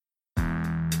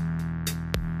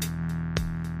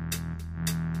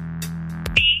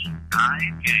So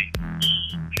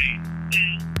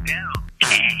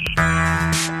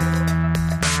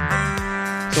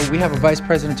we have a vice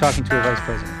president talking to a vice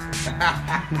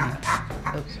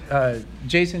president.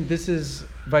 Jason, this is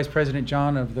Vice President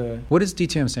John of the... What does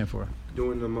DTM stand for?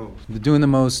 Doing the most. The Doing the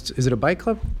Most. Is it a bike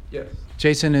club? Yes.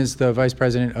 Jason is the vice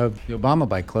president of the Obama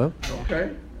Bike Club.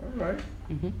 Okay. All right.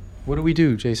 Mm-hmm. What do we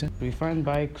do, Jason? We find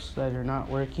bikes that are not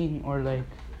working or like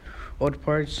old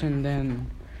parts, and then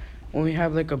when we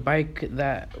have like a bike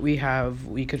that we have,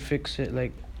 we could fix it,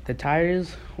 like the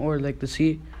tires or like the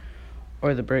seat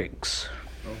or the brakes.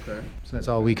 Okay. So that's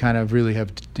all we kind of really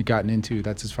have gotten into.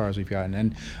 That's as far as we've gotten.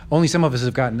 And only some of us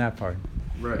have gotten that far.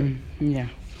 Right. Yeah.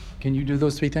 Can you do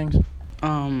those three things?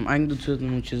 I can do two of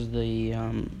them, which is the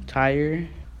tire.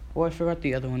 Oh, I forgot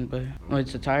the other one, but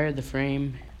it's the tire, the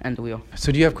frame, and the wheel.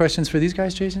 So do you have questions for these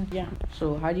guys, Jason? Yeah.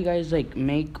 So how do you guys like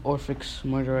make or fix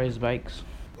motorized bikes?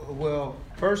 Well,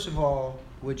 first of all,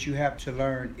 what you have to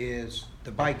learn is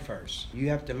the bike first. You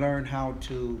have to learn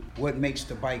what makes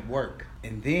the bike work.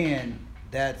 And then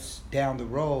that's down the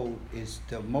road is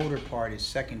the motor part is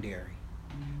secondary.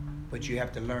 But you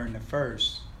have to learn the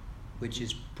first, which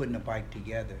is putting a bike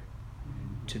together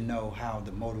to know how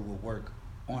the motor will work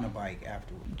on a bike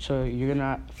afterward. So you're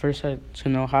gonna first have to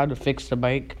know how to fix the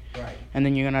bike, Right. and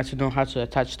then you're gonna have to know how to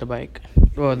attach the bike,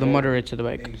 or the motor to the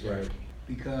bike. Exactly.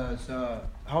 Because how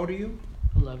old are you?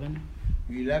 11.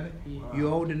 You 11? Yeah.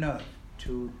 You're old enough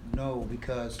to know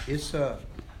because it's a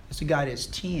guy that's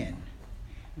 10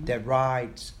 that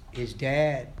rides his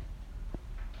dad.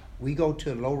 We go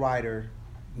to lowrider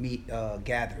meet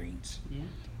gatherings. Yeah.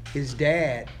 His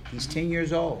dad, he's 10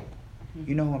 years old.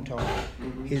 You know who I'm talking about.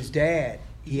 Mm-hmm. His dad,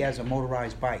 he has a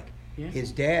motorized bike. Yeah.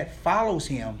 His dad follows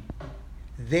him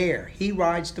there. He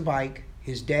rides the bike.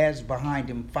 His dad's behind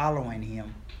him, following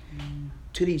him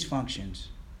to these functions.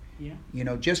 Yeah. You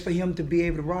know, just for him to be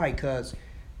able to ride, because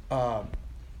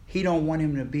he don't want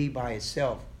him to be by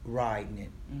himself riding it.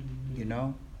 Mm-hmm. You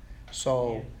know,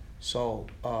 so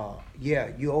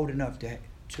yeah, you're old enough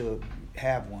to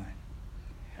have one.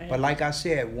 But like I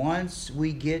said, once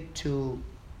we get to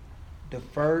the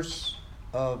first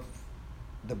of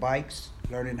the bikes,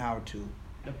 learning how to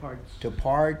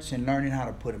parts and learning how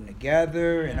to put them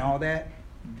together and all that,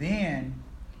 then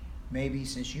maybe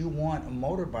since you want a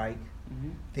motorbike,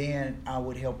 then I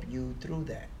would help you through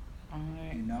that. All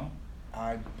right. You know,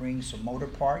 I'd bring some motor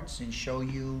parts and show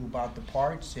you about the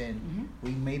parts, and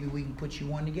we can put you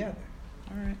one together.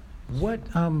 All right. What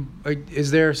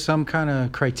is there some kind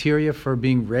of criteria for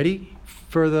being ready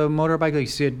for the motorbike? Like you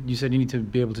said you need to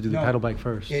be able to do the No. pedal bike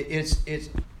first. It's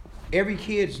every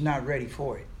kid's not ready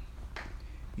for it,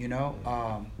 you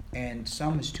know, and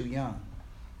some is too young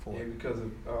for Yeah, it. because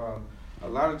of, a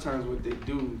lot of times what they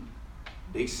do,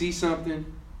 they see something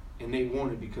and they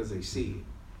want it because they see it,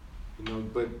 you know.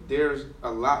 But there's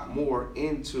a lot more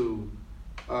into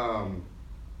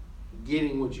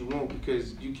getting what you want,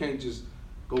 because you can't just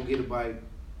go get a bike,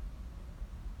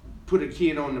 put a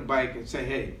kid on the bike and say,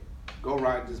 hey, go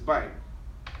ride this bike.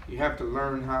 You have to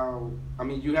learn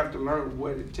you have to learn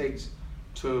what it takes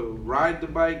to ride the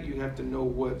bike. You have to know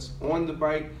what's on the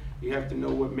bike. You have to know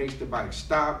what makes the bike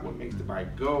stop, what makes the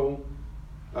bike go,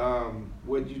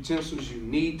 what utensils you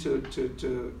need to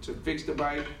fix the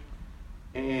bike.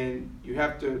 And you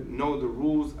have to know the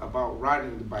rules about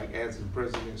riding the bike, as the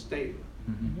president stated.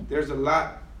 There's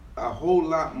a whole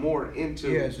lot more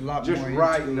into Yeah, it's a lot just more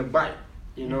riding into- the bike.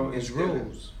 You know, It's instead of-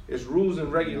 rules. It's rules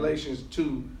and regulations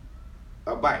to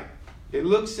a bike. It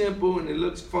looks simple and it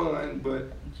looks fun,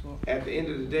 but at the end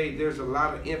of the day, there's a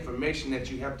lot of information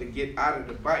that you have to get out of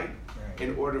the bike Right.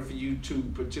 in order for you to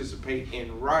participate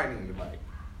in riding the bike.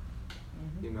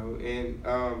 You know,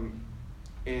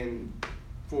 and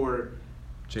for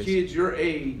Jason. kids your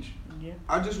age, Yeah.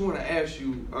 I just want to ask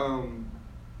you,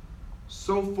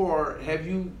 so far, have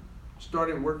you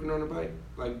started working on a bike,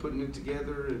 like putting it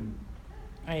together? And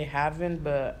I haven't,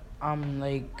 but I'm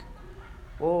like,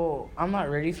 well, I'm not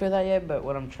ready for that yet, but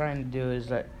what I'm trying to do is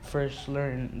like first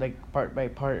learn like part by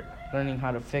part, learning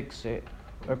how to fix it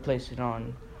or place it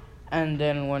on. And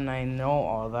then when I know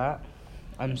all that,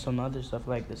 some other stuff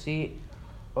like the seat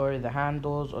or the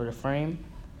handles or the frame,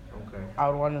 okay, I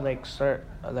would want to like start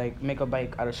like make a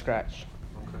bike out of scratch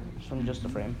okay. from just the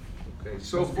frame. Okay,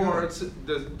 so far, it's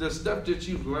the stuff that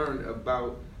you've learned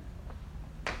about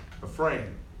a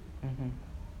frame, Mm-hmm.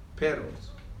 pedals.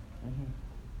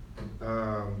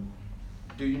 Mm-hmm.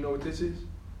 Do you know what this is?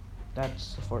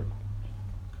 That's the fork.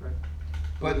 Okay.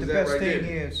 But What the is that best right thing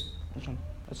there? is, Which one?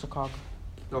 It's a cog.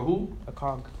 No, who? A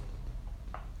cog.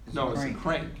 No, it's a crank.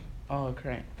 crank. Oh, a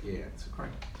crank. Yeah, it's a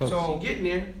crank. So- You're getting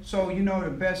there. So you know the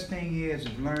best thing is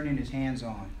learning is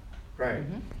hands-on. Right.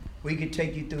 We could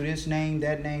take you through this name,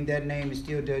 that name, that name. It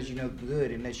still does you no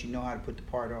good unless you know how to put the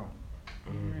part on.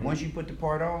 Mhm. Once you put the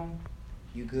part on,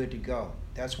 you good to go.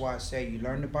 That's why I say you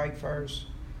learn the bike first,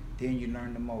 then you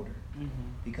learn the motor.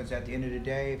 Because at the end of the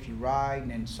day, if you ride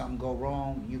and then something go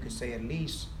wrong, you can say at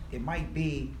least it might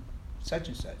be such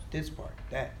and such, this part,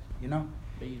 that, you know?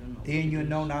 But you don't know. Then you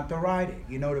know not to ride it.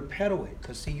 You know to pedal it.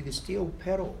 Because see, you can still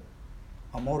pedal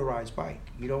a motorized bike.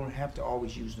 You don't have to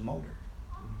always use the motor,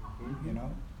 you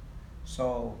know?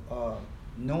 So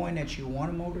knowing that you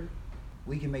want a motor,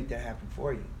 we can make that happen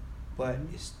for you. But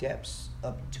it steps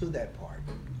up to that part.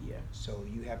 Yeah. So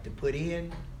you have to put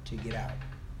in to get out.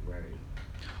 Right.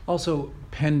 Also,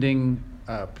 pending,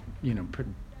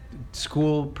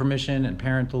 school permission and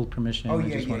parental permission. Oh, I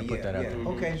yeah, just yeah, want to put that yeah, out yeah.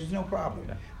 there. Okay, there's no problem.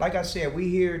 Yeah. Like I said, we're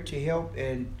here to help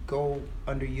and go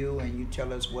under you and you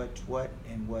tell us what's what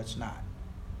and what's not.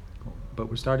 Cool. But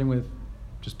we're starting with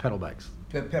just pedal bikes.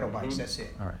 Pedal bikes, Mhm. that's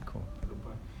it. All right, cool.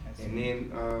 That's And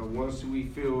it. then once we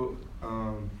feel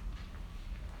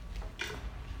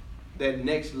that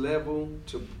next level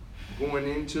to going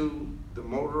into the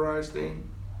motorized thing,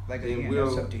 Like then again, we'll-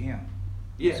 that's up to him.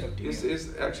 yeah, It's up to it's you. it's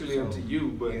actually up So, to you.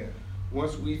 But yeah.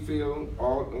 once we feel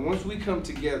once we come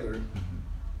together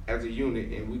as a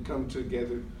unit and we come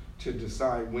together to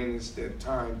decide when it's that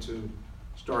time to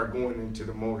start going into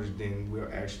the motors, then we'll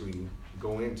actually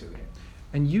go into that.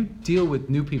 And you deal with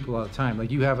new people all the time.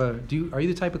 Like you have are you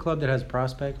the type of club that has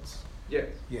prospects? Yes.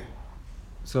 Yeah.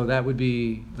 So that would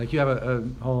be, like you have a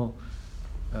whole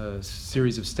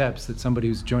series of steps that somebody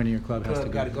who's joining your club has to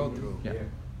Club go gotta through. go through. Yeah.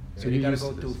 So So you you gotta use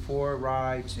go this- through 4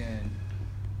 rides and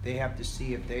they have to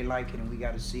see if they like it and we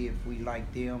gotta see if we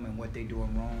like them and what they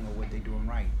doing wrong or what they doing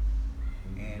right.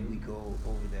 And we go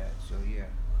over that, so yeah.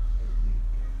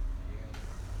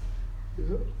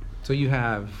 So you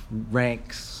have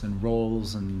ranks and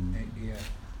roles and Yeah.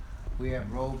 We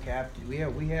have road captain, we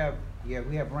have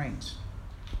ranks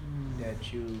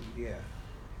that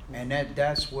and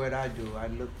that's what I do. I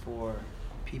look for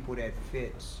people that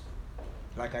fits,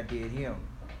 like I did him.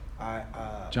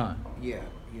 John. Yeah,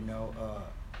 you know,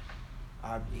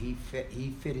 he fit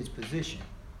his position,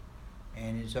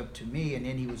 and it's up to me. And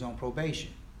then he was on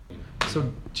probation.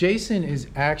 So Jason is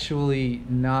actually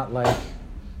not like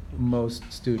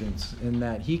most students in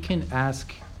that he can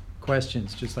ask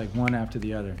questions just like one after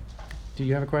the other. Do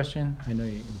you have a question? I know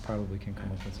you probably can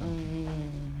come up with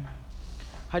something.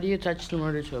 How do you attach the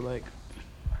motor to a bike?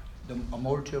 A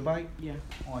motor to a bike Yeah.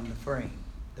 on the frame.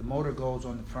 The motor goes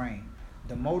on the frame.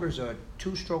 The motors are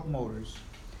 2-stroke motors.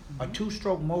 A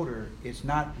 2-stroke motor is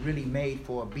not really made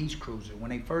for a beach cruiser. When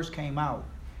they first came out,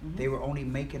 they were only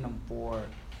making them for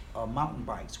mountain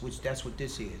bikes, which that's what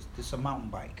this is. This is a mountain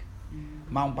bike.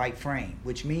 Mountain bike frame,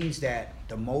 which means that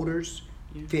the motors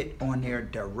fit on there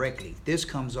directly. This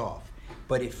comes off,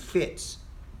 but it fits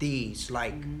these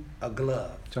like a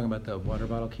glove. Talking about the water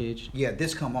bottle cage? Yeah,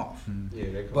 this come off. Yeah,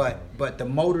 that comes But the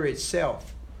motor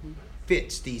itself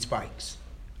fits these bikes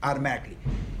automatically.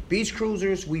 Beach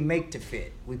cruisers we make to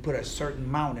fit. We put a certain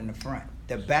mount in the front.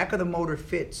 The back of the motor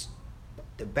fits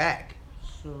the back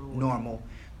So normal,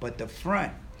 but the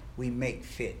front we make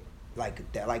fit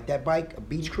like that bike, a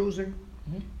beach cruiser.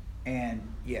 And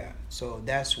yeah, so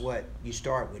that's what you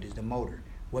start with is the motor.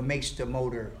 What makes the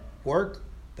motor work,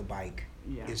 the bike,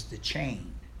 is the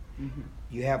chain.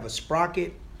 You have a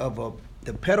sprocket of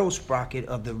the pedal sprocket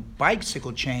of the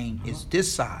bicycle chain is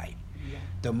this side.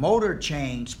 The motor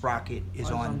chain sprocket is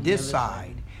on this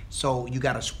side. So you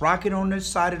got a sprocket on this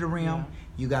side of the rim.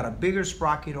 You got a bigger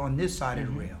sprocket on this side of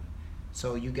the rim.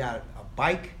 So you got a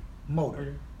bike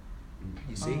motor.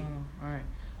 You see? all right.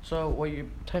 So what you're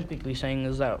technically saying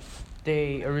is that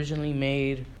they originally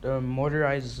made the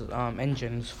motorized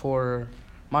engines for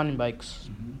mountain bikes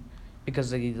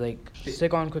because they like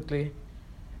stick on quickly.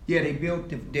 Yeah, they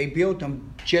built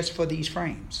them just for these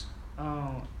frames.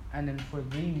 Oh, and then for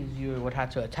these you would have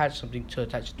to attach something to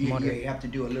attach the Yeah, motor. you have to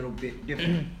do a little bit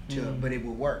different, but it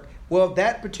will work. Well,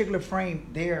 that particular frame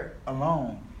there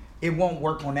alone, it won't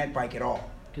work on that bike at all.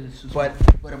 'Cause it's just But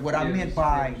what I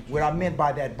meant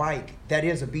by that bike, that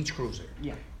is a beach cruiser.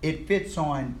 Yeah. It fits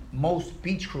on most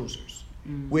beach cruisers,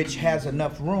 which has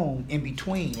enough room in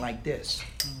between like this.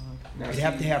 Now, You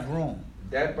have see, to have room.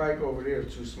 that bike over there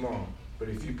is too small. But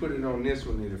if you put it on this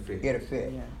one, it'll fit. It'll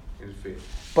fit. Yeah. It'll fit.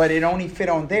 But it only fit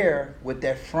on there with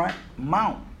that front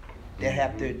mount that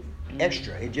have to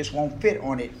extra. It just won't fit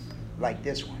on it like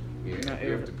this one. Yeah, No,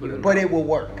 you have to put it. But it will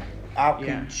work. I can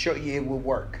Yeah. show you it will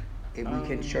work. If we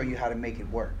can show you how to make it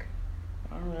work.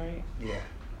 All right. Yeah.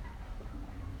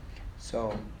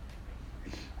 So,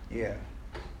 yeah.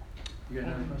 You got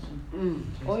another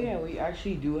question? Oh yeah, we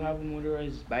actually do have a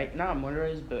motorized bike. Not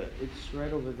motorized, but it's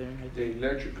right over there. I The think.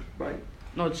 electric bike.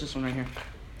 No, it's this one right here.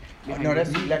 Behind No, you. that's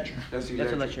electric. That's electric.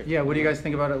 That's electric. Yeah, what do you guys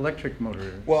think about electric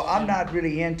motor? Well, I'm not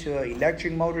really into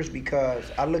electric motors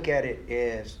because I look at it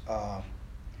as,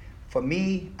 for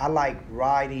me, I like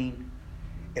riding.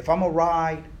 If I'm a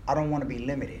ride, I don't want to be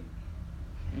limited.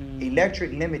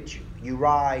 Electric limits you. You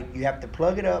ride, you have to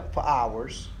plug it up for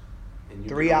hours. And you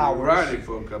 3 can only hours. Ride it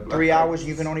for a couple of 3 hours,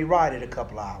 you can only ride it a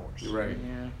couple of hours. You're right.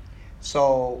 Yeah.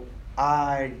 So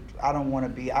I don't want to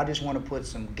be. I just want to put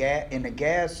some gas in the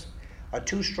gas. A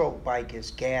 2-stroke bike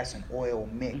is gas and oil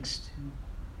mixed.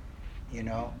 You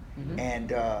know,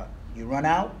 and you run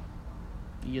out,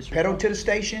 Yes, sir. pedal to the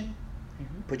station,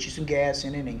 Mhm. put you some gas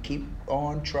in it, and keep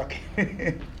on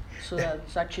trucking. So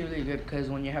that's actually really good because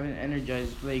when you have an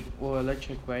energized like or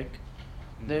electric bike,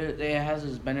 it has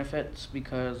its benefits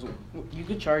because you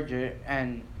could charge it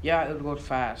and yeah, it'll go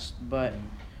fast, but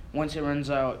once it runs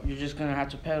out, you're just gonna have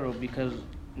to pedal because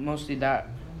mostly that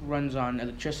runs on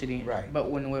electricity. Right. But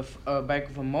when with a bike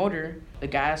with a motor, the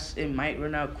gas it might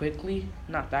run out quickly,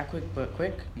 not that quick, but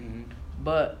quick. Mhm.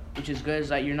 But which is good is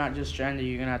that you're not just stranded.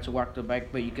 You're gonna have to walk the bike,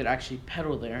 but you could actually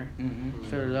pedal there, Mhm.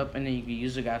 fill it up, and then you can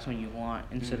use the gas when you want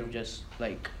instead of just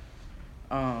like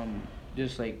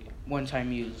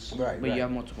one-time use. Right, But right. you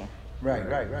have multiple. Right.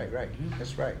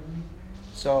 That's right.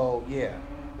 So yeah,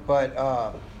 but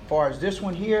far as this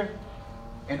one here,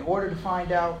 in order to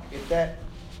find out if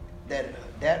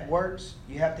that works,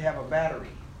 you have to have a battery,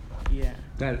 Yeah.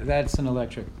 That's an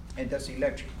electric. and that's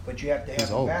electric. But you have to It's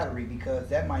have a old. battery because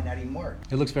that might not even work.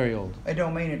 It looks very old. It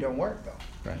don't mean it don't work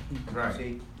though. Right. Right.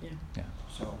 See? Yeah. Yeah.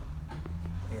 So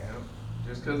yeah.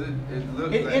 Just because it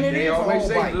looks It, like and it they is an always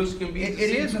old say bike. looks can be It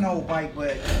is deceiving. an old bike,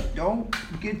 but don't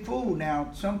get fooled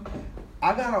now.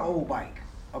 I got an old bike,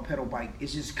 a pedal bike.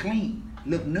 It's just clean,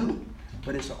 look new,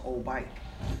 but it's an old bike.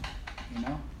 You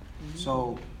know.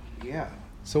 So yeah.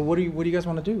 So what do you guys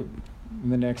want to do in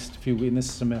the next few weeks, in this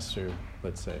semester,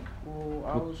 let's say? Well,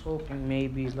 I was hoping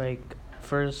maybe like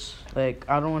first, like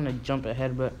I don't want to jump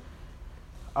ahead, but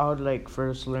I would like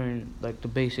first learn like the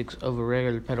basics of a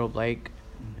regular pedal bike,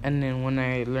 and then when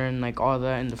I learn like all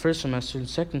that in the first semester and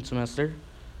second semester,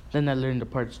 then I learn the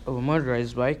parts of a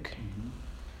motorized bike,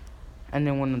 and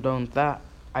then when I'm done with that,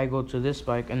 I go to this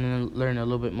bike and then learn a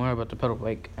little bit more about the pedal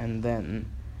bike, and then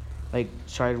like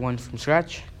try one from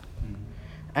scratch,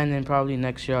 and then probably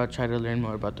next year I'll try to learn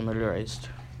more about the motorized.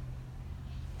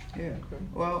 Yeah.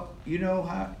 Well, you know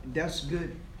how that's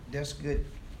good. That's good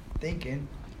thinking,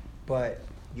 but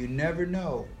you never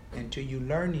know until you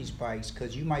learn these bikes,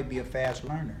 because you might be a fast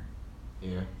learner.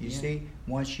 Yeah. You Yeah. see,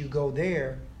 once you go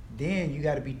there, then you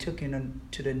got to be taken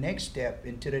to the next step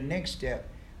and to the next step,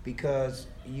 because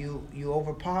you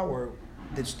overpower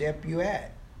the step you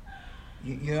at.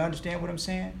 You understand what I'm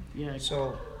saying? Yeah.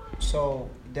 So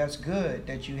that's good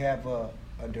that you have a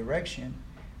direction,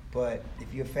 but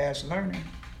if you're a fast learner,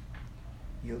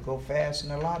 you'll go fast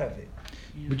in a lot of it.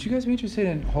 Would you guys be interested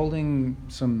in holding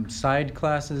some side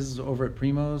classes over at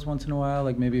Primo's once in a while?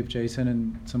 Like maybe if Jason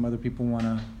and some other people want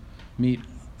to meet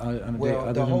on a day Well,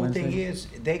 other the than whole Wednesday? thing is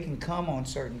they can come on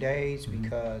certain days Mhm.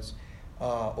 because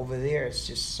over there it's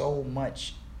just so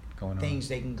much Going on. things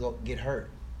they can go get hurt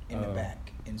in the Oh.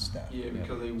 back and stuff. Yeah,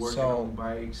 because they working So- on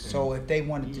bikes. So if they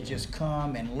wanted to Yeah. just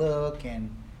come and look and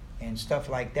stuff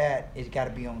like that, it's got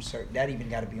to be on certain. That even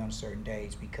got to be on certain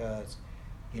days because,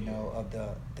 you know, of the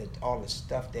all the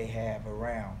stuff they have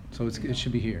around. So it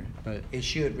should be here, but It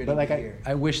should really but like be I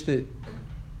here. wish that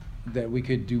we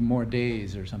could do more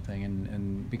days or something,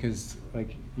 and because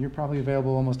like you're probably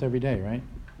available almost every day, right?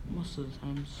 Most of the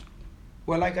times.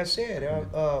 Well, like I said,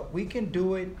 we can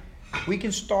do it. We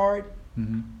can start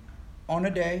Mm-hmm. on a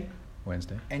day,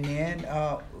 Wednesday. and then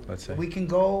Let's say. we can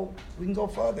go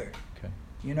further. Okay.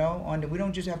 You know, we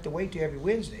don't just have to wait till every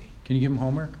Wednesday. Can you give him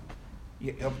homework?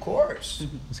 Yeah, of course.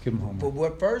 Let's give him But homework.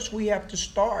 what first we have to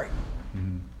start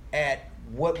Mm-hmm. at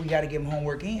what we got to give him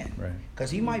homework in. Right.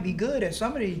 Because he might be good at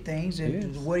some of these things, He and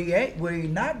is. what he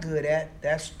not good at,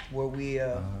 that's where we.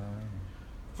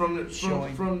 from the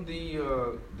showing. from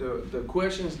the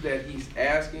questions that he's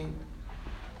asking,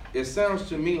 it sounds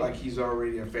to me like he's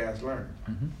already a fast learner.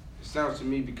 Mm-hmm. It sounds to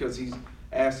me because he's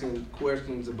asking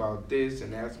questions about this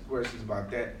and asking questions about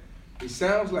that. It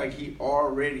sounds like he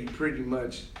already pretty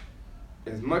much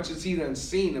as he done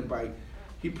seen a bike,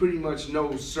 he pretty much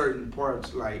knows certain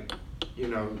parts like, you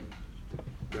know,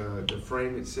 the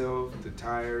frame itself, the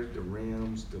tires, the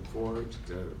rims, the forks,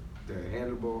 the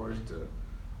handlebars,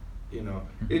 you know.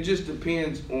 It just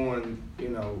depends on, you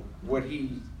know, what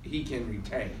he can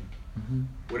retain. Mm-hmm.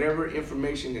 Whatever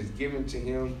information is given to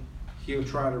him, he'll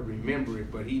try to remember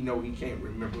it, but he know he can't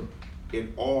remember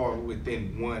it all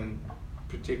within one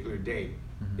particular day.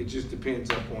 It just depends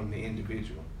upon the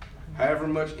individual. However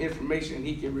much information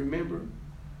he can remember,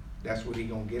 that's what he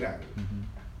gonna get out of it.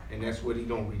 And that's what he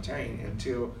gonna retain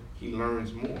until he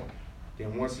learns more.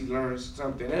 Then once he learns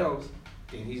something else,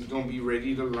 then he's gonna be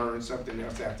ready to learn something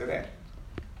else after that.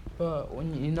 But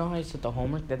when you know how you said the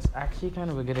homework, that's actually kind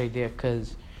of a good idea,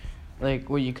 cause like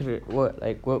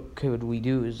what could we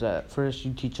do is that first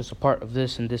you teach us a part of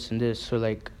this and this and this, so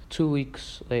like 2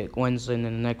 weeks, like Wednesday and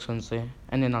then the next Wednesday,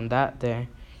 and then on that day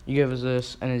you give us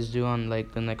this and it's due on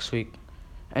like the next week,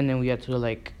 and then we have to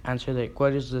like answer like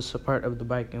what is this a part of the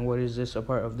bike and what is this a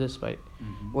part of this bike,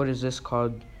 what is this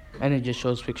called, and it just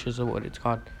shows pictures of what it's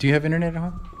called. Do you have internet at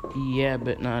home? Yeah,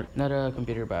 but not a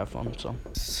computer, but a phone.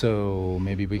 So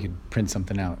maybe we could print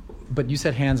something out. But you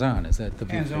said hands-on. Is that the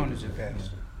big Hands-on thing? is the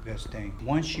best thing.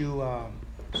 Once you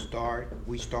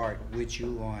we start with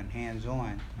you on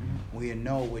hands-on, we'll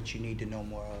know what you need to know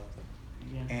more of.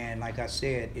 Yeah. And like I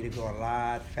said, it'll go a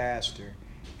lot faster.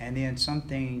 And then some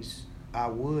things I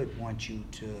would want you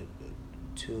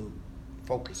to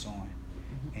focus on,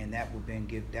 and that would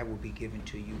be given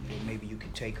to you. That maybe you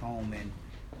can take home and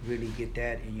really get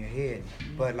that in your head.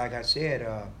 But like I said,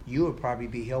 you would probably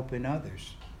be helping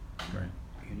others. Right.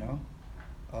 You know,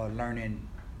 learning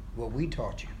what we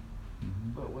taught you.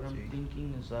 But what I'm See?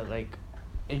 thinking is that like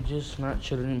it just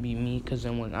shouldn't be me, because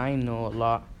then when I know a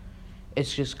lot,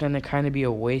 it's just gonna kind of be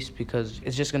a waste because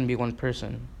it's just gonna be one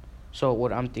person. So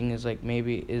what I'm thinking is like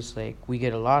maybe is like we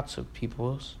get lots of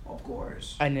people's, Of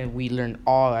course. and then we learn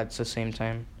all at the same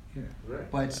time. Yeah. Right.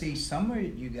 But see, some of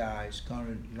you guys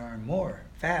gonna learn more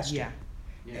faster. Yeah.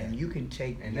 And you can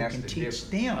And that's the teach difference.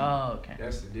 them. Oh, okay.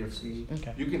 That's the difference. See?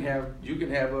 Okay. You can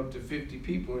have up to 50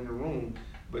 people in the room,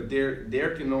 but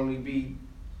there can only be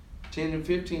 10 to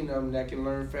 15 of them that can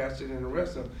learn faster than the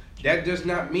rest of them. That does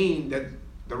not mean that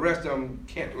the rest of them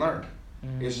can't learn.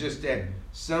 It's just that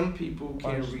some people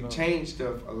can Others don't. retain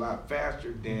stuff a lot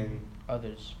faster than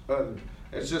Others. others.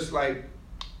 It's just like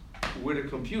with a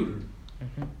computer.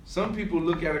 Some people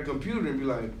look at a computer and be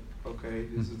like, okay,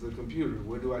 this is a computer.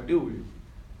 What do I do with it?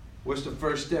 What's the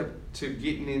first step to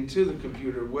getting into the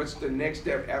computer? What's the next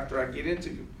step after I get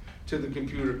into the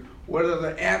computer? What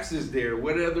other apps is there?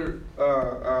 What other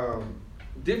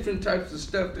different types of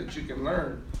stuff that you can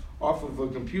learn off of a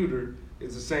computer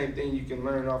is the same thing you can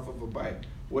learn off of a bike.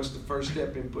 What's the first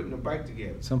step in putting a bike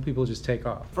together? Some people just take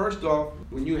off. First off,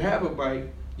 when you have a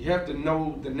bike, you have to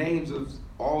know the names of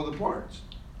all the parts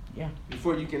Yeah.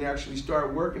 before you can actually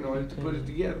start working on it to put it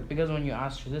together. Because when you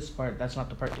ask for this part, that's not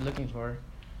the part you're looking for.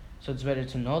 So it's better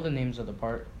to know the names of the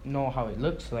part, know how it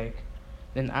looks like,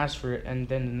 then ask for it, and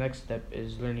then the next step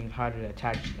is learning how to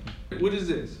attach them. What is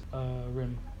this?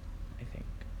 Rim, I think.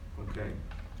 Okay.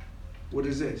 What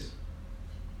is this?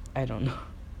 I don't know.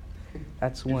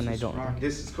 That's one I don't know.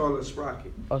 This is called a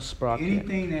sprocket. A sprocket.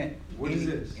 Anything that. What is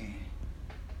this?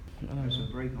 There's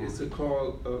a brake on It's it.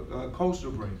 called a coaster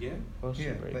brake, yeah?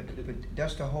 Yeah, but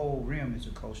that's the whole rim is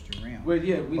a coaster rim. Well,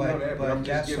 yeah, we know But- that, but but I'm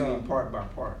just that's, giving you part by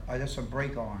part. That's a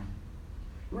brake arm.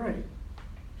 Right.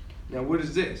 Now, what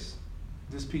is this?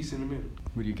 This piece in the middle.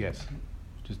 What do you guess?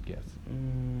 Just guess.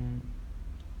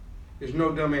 There's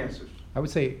no dumb answers. I would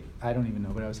say, I don't even know,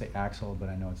 but I would say axle, but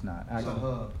I know it's not. It's a Axle.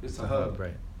 hub. It's It's a hub.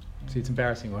 right. See, it's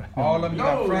embarrassing what I know. All of them, you No,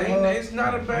 got front hub. it's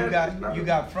not a bad. it's not You a-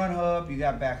 got front hub, you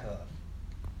got back hub.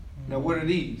 Now, what are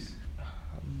these?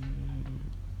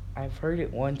 I've heard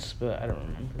it once, but I don't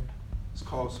remember. It's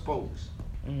called spokes.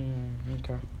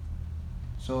 Okay.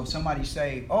 So if somebody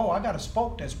say, "Oh, I got a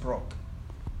spoke that's broke,"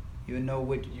 you know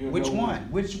which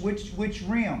one, which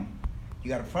rim. You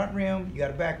got a front rim, you got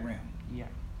a back rim. Yeah.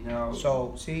 Now,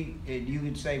 So see, you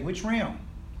can say which rim,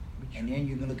 and then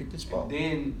you can look at the spoke. and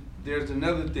then there's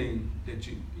another thing that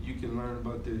you can learn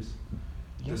about this.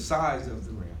 Yeah. The size of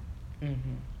the rim.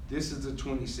 This is a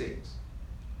 26.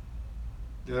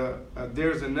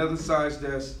 There's another size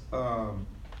that's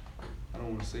I don't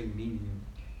want to say medium.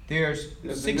 There's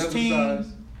There's 16, another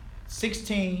size,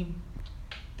 16.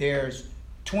 There's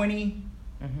 20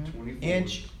 24.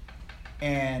 inch,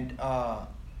 and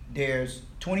there's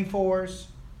 24s,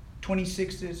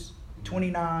 26s,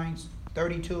 29s,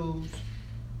 32s.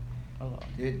 A lot.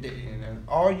 And,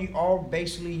 All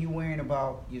basically you worrying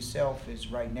about yourself is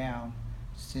right now,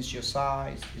 since your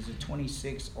size is a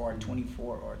 26 or a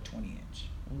 24 or a 20 inch.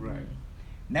 Right.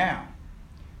 Now,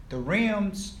 the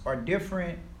rims are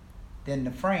different than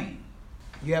the frame.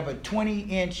 You have a 20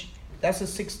 inch, that's a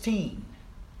 16,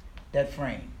 that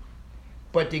frame.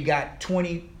 But it got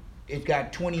 20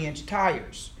 inch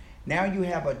tires. Now you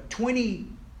have a 20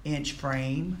 inch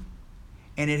frame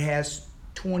and it has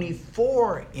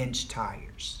 24-inch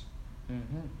tires.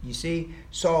 Mhm. You see?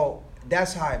 So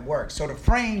that's how it works. So the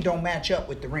frame don't match up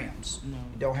with the rims. No.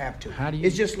 You don't have to. How do you-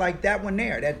 It's just like that one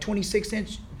there, that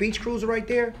 26-inch Beach Cruiser right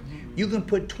there. You can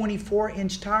put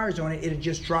 24-inch tires on it, it'll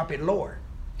just drop it lower.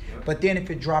 But then if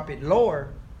it drop it lower,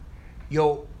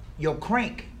 your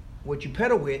crank, what you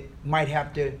pedal with, might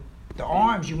have to, the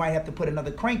arms, you might have to put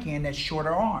another crank in that's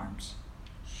shorter arms.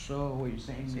 So what you're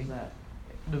saying See? is that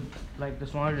the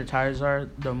smaller the tires are,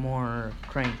 the more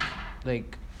crank,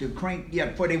 like. The crank, yeah,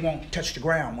 before they won't touch the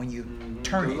ground when you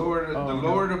turn The it. lower the, Oh, the no.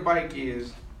 lower the bike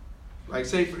is, like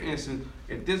say for instance,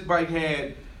 if this bike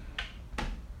had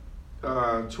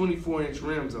 24-inch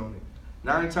rims on it,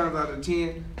 9 times out of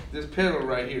 10, this pedal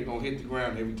right here gonna hit the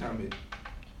ground every time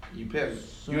you pedal.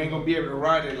 You ain't gonna be able to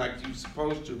ride it like you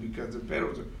supposed to because the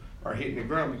pedals are hitting the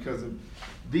ground because of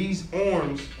these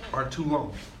arms are too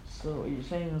long. So what you're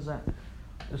saying is that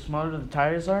the smaller the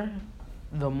tires are,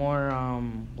 the more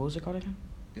what was it called again?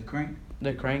 The crank?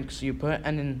 The cranks you put,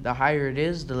 and then the higher it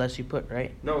is, the less you put,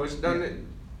 right? No, it's done it.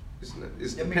 It's not,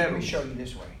 it's the Let me pedals. show you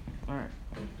this way. All right.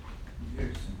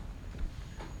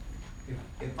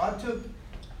 If I took,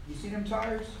 you see them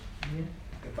tires? Yeah.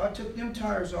 If I took them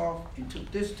tires off and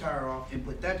took this tire off and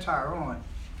put that tire on,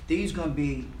 these gonna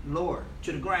be lower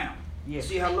to the ground. Yeah.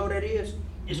 See how low that is?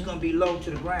 It's gonna be low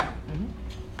to the ground.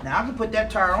 Mhm. Now I can put that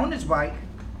tire on this bike,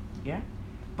 Yeah.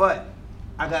 but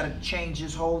I gotta change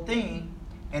this whole thing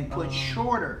and put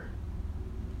shorter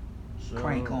So,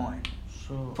 crank on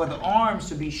So. for the arms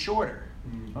to be shorter.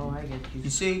 Oh, I get you. You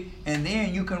see, and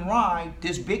then you can ride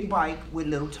this big bike with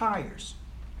little tires.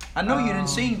 I know you didn't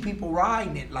seen people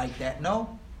riding it like that,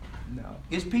 no? No.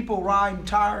 It's people riding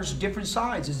tires different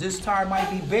sizes. This tire might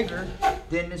be bigger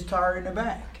than this tire in the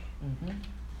back. Mhm.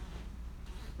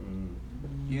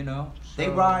 You know, they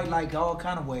So- ride like all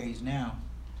kind of ways now.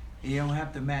 You don't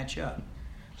have to match up.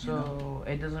 So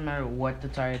it doesn't matter what the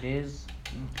tire it is,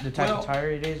 the type Well- of tire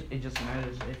it is. It just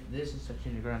matters if this is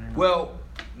touching the ground or not. Well,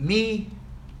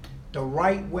 the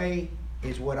right way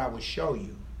is what I would show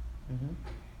you. Mhm.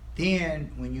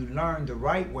 Then, when you learn the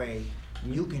right way,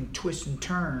 you can twist and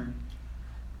turn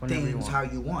Whenever you things want. how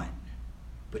you want.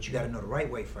 But you got to know the right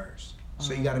way first.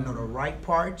 So you got to know the right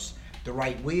parts, the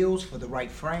right wheels for the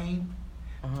right frame,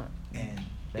 Uh-huh. and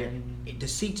Then- the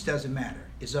seats doesn't matter.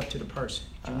 It's up to the person.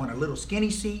 If you want a little skinny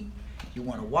seat, you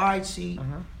want a wide seat,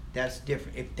 Uh-huh. that's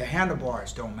different. If the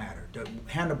handlebars don't matter, the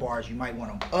handlebars you might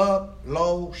want them up,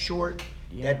 low, short.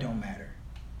 Yeah. That don't matter.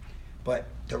 But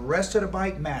the rest of the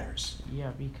bike matters.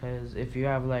 Yeah, because if you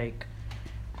have like,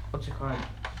 what's it called,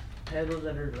 pedals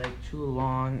that are like too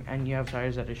long, and you have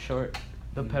tires that are short,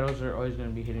 the pedals are always gonna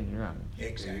be hitting the ground. There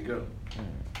you Exactly. go.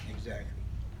 Exactly.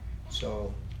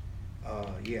 So,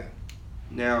 yeah.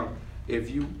 Now, if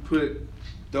you put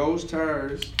those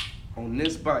tires on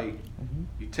this bike, Mhm.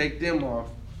 you take them off,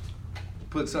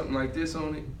 put something like this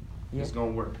on it, it's Yeah.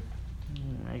 gonna work.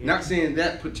 I get Not you. saying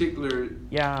that particular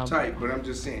Yeah. type, but I'm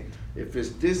just saying if it's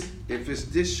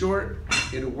this short,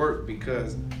 it'll work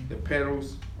because the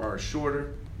pedals are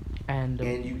shorter And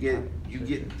and you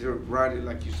get to ride it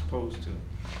like you're supposed to,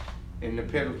 and the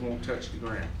pedals won't touch the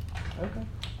ground. Okay.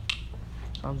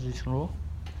 Sounds reasonable.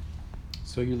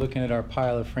 So you're looking at our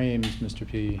pile of frames, Mr.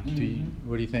 P.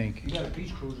 What do you think? You got a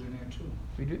Beach Cruiser in there too.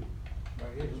 We do. Right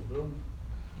here, it's blue.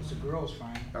 It's a girl's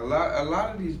frame. A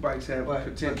lot of these bikes have But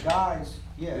potential. guys,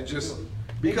 yeah. It's just they do.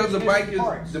 because They the just bike miss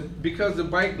parts. because the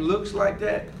bike looks like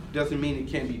that doesn't mean it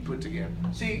can't be put together.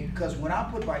 See, because when I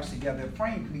put bikes together, the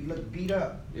frame can be look beat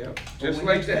up. Yeah, But just when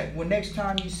like next that. When next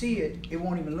time you see it, it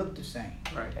won't even look the same.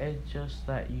 Right. It's just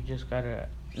that you just gotta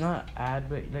not add,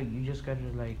 but like you just gotta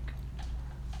like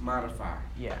Modify.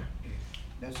 yeah.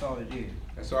 That's all it is.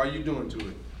 That's all you're doing to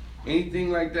it.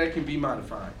 Anything like that can be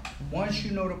modified. Once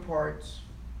you know the parts,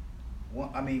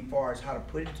 far as how to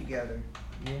put it together,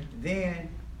 Yeah. then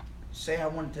say I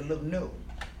want it to look new.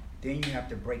 Then you have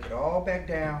to break it all back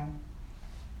down,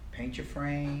 paint your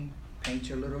frame, paint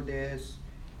your little this,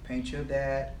 paint your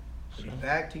that, put it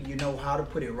back to, you know how to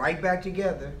put it right back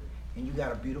together, and you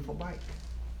got a beautiful bike.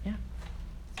 Yeah.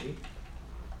 See?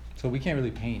 So we can't really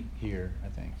paint here, I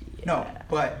think. No,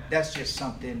 but that's just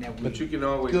something that we. But you can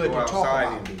always good go to talk outside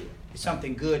about. and do it. It's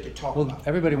something good to talk Well, about.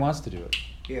 everybody wants to do it.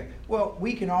 Yeah. Well,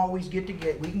 we can always get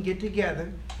together. We can get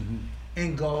together Mhm.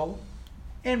 and go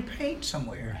and paint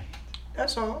somewhere. Right.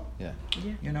 That's all. Yeah.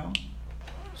 Yeah. You know.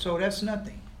 So that's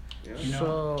nothing. Yeah. You know?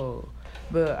 So,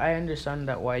 but I understand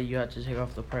that why you had to take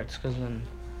off the parts, because then,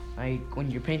 like, when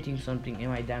you're painting something, it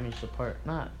might damage the part.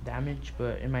 Not damage,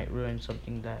 but it might ruin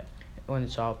something that when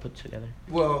it's all put together.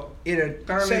 Well,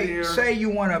 Darn say it, say you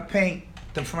want to paint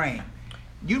the frame.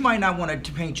 You might not want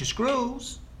to paint your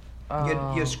screws.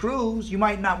 Your screws, you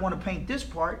might not want to paint this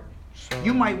part. So,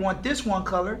 You might want this one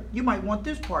color. You might want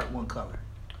this part one color.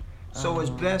 So it's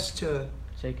best to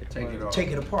take it Take it off. take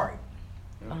it apart.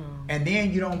 And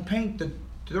then you don't paint the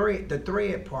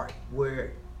thread part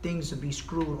where things will be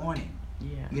screwed on it. Yeah.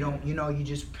 You don't, you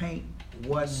just paint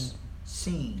what's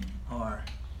seen or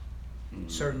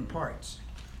certain parts,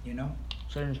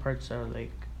 Certain parts are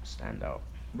like stand out.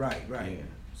 Right. Yeah.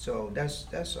 So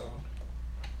that's all.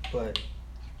 But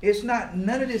it's not,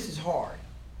 none of this is hard.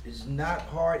 It's not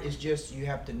hard, it's just you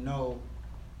have to know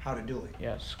how to do it.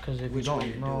 Yes, because if you Which way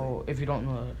to don't do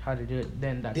know how to do it,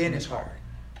 then that's Then when it's hard.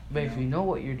 But you if know? you know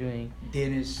what you're doing,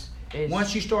 Then it's, it's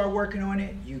once you start working on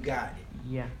it, you got it.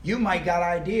 yeah. You might got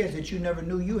ideas that you never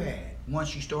knew you had.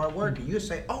 Once you start working, you'll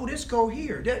say, "Oh, this go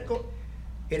here, that go."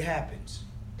 It happens.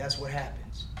 That's what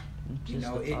happens. Just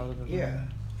the positive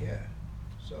Yeah.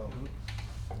 So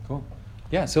Cool.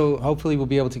 Yeah, so hopefully we'll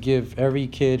be able to give every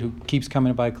kid who keeps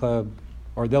coming to bike club,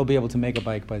 or they'll be able to make a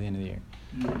bike by the end of the year.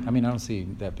 I mean, I don't see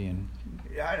that being.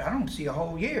 I don't see a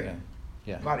whole year.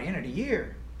 Yeah. By the end of the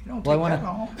year, you don't Well, take I that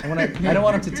long. want to. I don't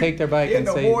want them to take their bike Yeah, and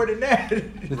no say. more than that.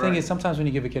 The thing is, sometimes when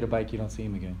you give a kid a bike, you don't see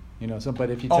him again. So, but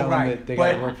if you tell them that they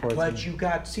got to work for it. But you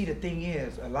got, see, the thing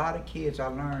is, a lot of kids I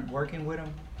learned working with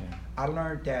them, Yeah. I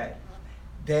learned that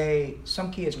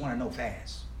some kids want to know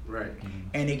fast Right.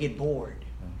 and they get bored.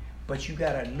 But you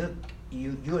gotta look,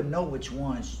 you'll know which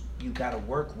ones you gotta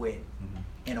work with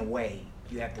in a way.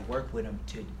 You have to work with them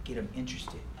to get them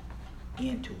interested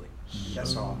into it.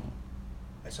 That's all.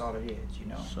 That's all it is,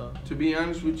 So To be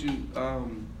honest with you,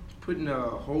 putting a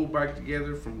whole bike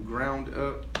together from ground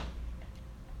up,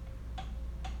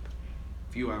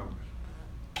 few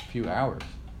hours.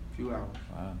 Few hours.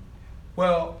 Wow.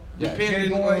 Well, Yeah.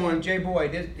 Depending on- J-Boy,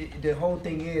 the whole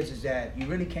thing is that you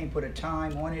really can't put a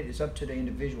time on it. It's up to the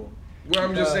individual. Well,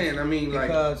 I'm just Because- saying, I mean, like,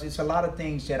 Because it's a lot of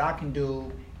things that I can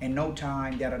do in no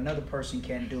time that another person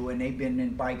can do, and they've been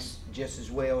in bikes just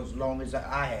as well as long as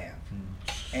I have.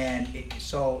 And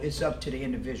so it's up to the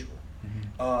individual.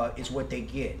 It's what they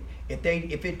get. If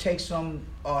it takes them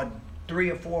 3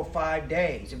 or 4 or 5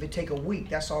 days, if it take a week,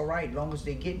 that's all right, as long as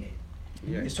they're getting it.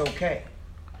 yeah. It's okay,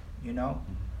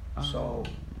 So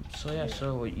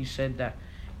so you said that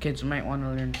kids might want to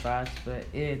learn fast, but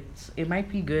it might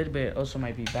be good, but it also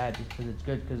might be bad because it's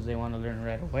good because they want to learn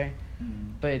right away.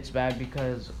 But it's bad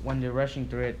because when they're rushing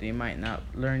through it, they might not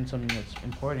learn something that's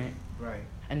important, right.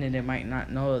 and then they might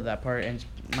not know that part, and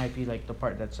it might be like the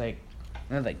part that's like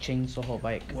changed the whole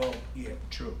bike. Well, yeah,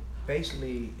 true.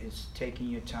 Basically, it's taking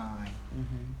your time,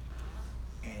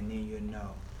 and then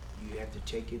you have to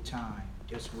take your time,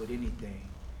 just with anything,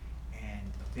 and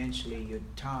eventually your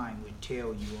time will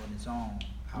tell you on its own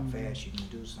how fast you can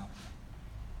do something.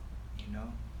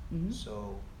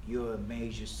 So you'll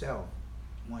amaze yourself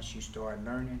once you start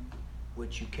learning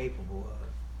what you're capable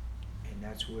of, and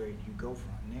that's where you go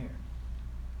from there.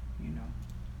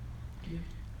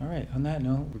 All right. On that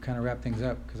note, we kind of wrap things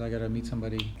up because I got to meet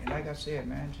somebody. And like I said,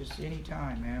 man, just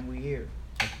anytime, man, we here,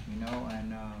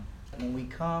 and when we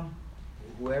come,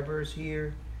 whoever's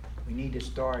here, we need to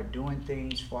start doing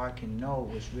things so I can know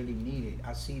what's really needed.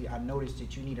 I noticed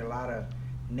that you need a lot of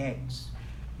necks.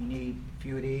 You need a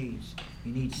few of these.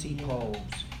 You need C-poles.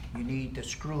 You need the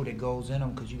screw that goes in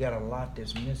them because you got a lot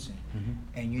that's missing.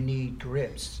 And you need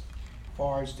grips. As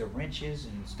far as the wrenches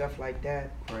and stuff like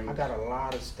that, I Right. got a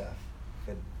lot of stuff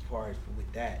as far as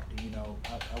with that.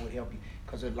 I would help you.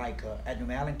 Because like at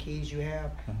them Allen keys you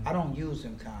have, I don't use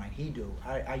them kind. He do.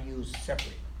 I use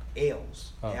separate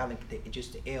L's. Oh.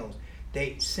 Just the L's.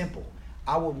 They simple.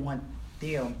 I would want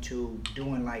them to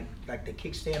doing like the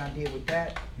kickstand I did with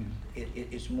that.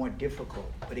 It's more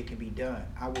difficult, but it can be done.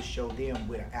 I would show them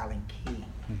with an Allen key,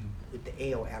 with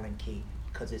the L Allen key,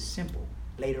 because it's simple.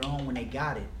 Later on, when they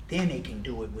got it, then they can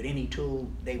do it with any tool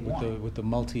they want. With the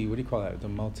multi, what do you call that? The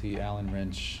multi Allen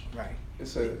wrench. Right.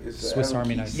 It's a Swiss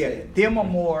Army knife. Yeah, them are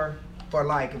more for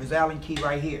like if it's Allen key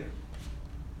right here,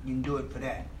 you can do it for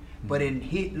that. But in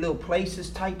little places,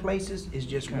 tight places, it's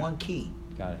just one key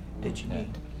Got it. that you Yeah.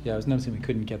 need. Yeah, I was noticing we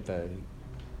couldn't get the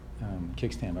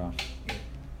kickstand off.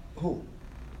 Who?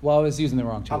 Well, I was using the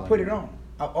wrong tool. I put it on.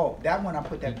 That one I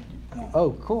put that on.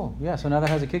 Oh, cool. Yeah, so now that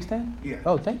has a kickstand? Yeah.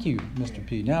 Oh, thank you, Mr. Yeah.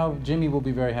 P. Now Jimmy will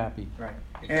be very happy. Right.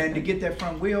 And to get a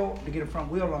front wheel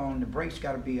on, the brakes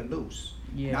got to be a loose.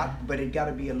 Yeah. But it got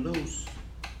to be a loose.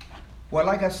 Well,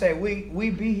 like I said, we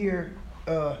be here.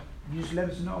 You just let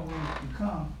us know when you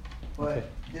come. But Okay.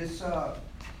 this,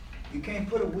 you can't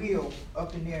put a wheel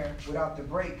up in there without the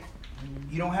brake.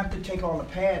 You don't have to take all the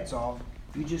pads off.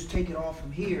 You just take it off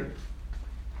from here,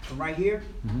 from right here,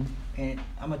 Mhm. and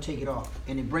I'm gonna take it off,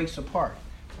 and it breaks apart.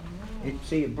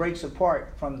 It breaks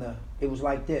apart from it was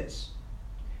like this.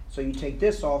 So you take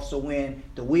this off, so when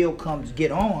the wheel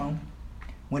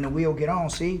when the wheel get on,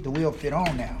 see, the wheel fit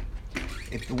on now.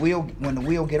 When the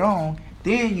wheel get on,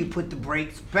 then you put the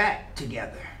brakes back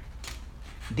together.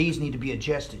 These need to be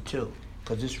adjusted too,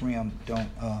 because this rim don't,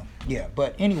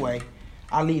 but anyway,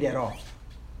 I'll leave that off.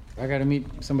 I got to meet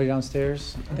somebody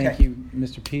downstairs. Okay. Thank you,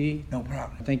 Mr. P. No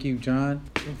problem. Thank you, John.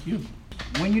 Thank you.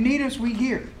 When you need us, we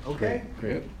here, okay?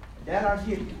 Great. That I'll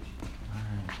give you. All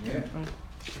right. Yeah.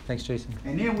 Thanks, Jason.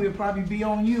 And then we'll probably be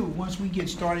on you once we get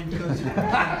started, because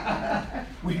Right,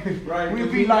 we'll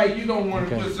 'cause be like, you don't want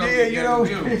to Okay. put something yeah, you know.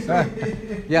 together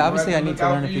too. Yeah, obviously I Right, need look to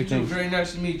out learn a for few you too. things. Very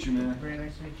nice to meet you, man. Very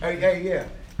nice to meet you. Hey, yeah.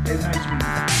 It's nice to meet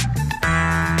you.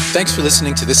 Thanks for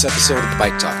listening to this episode of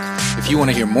Bike Talk. If you want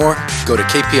to hear more, go to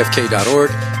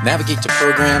kpfk.org, navigate to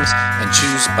programs, and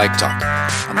choose Bike Talk.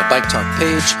 On the Bike Talk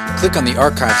page, click on the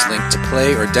archives link to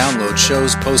play or download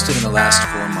shows posted in the last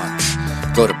 4 months.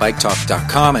 Go to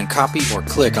biketalk.com and copy or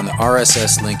click on the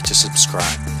RSS link to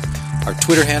subscribe. Our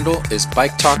Twitter handle is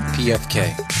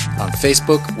BikeTalkPFK. On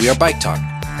Facebook, we are Bike Talk.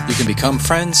 You can become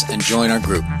friends and join our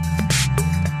group.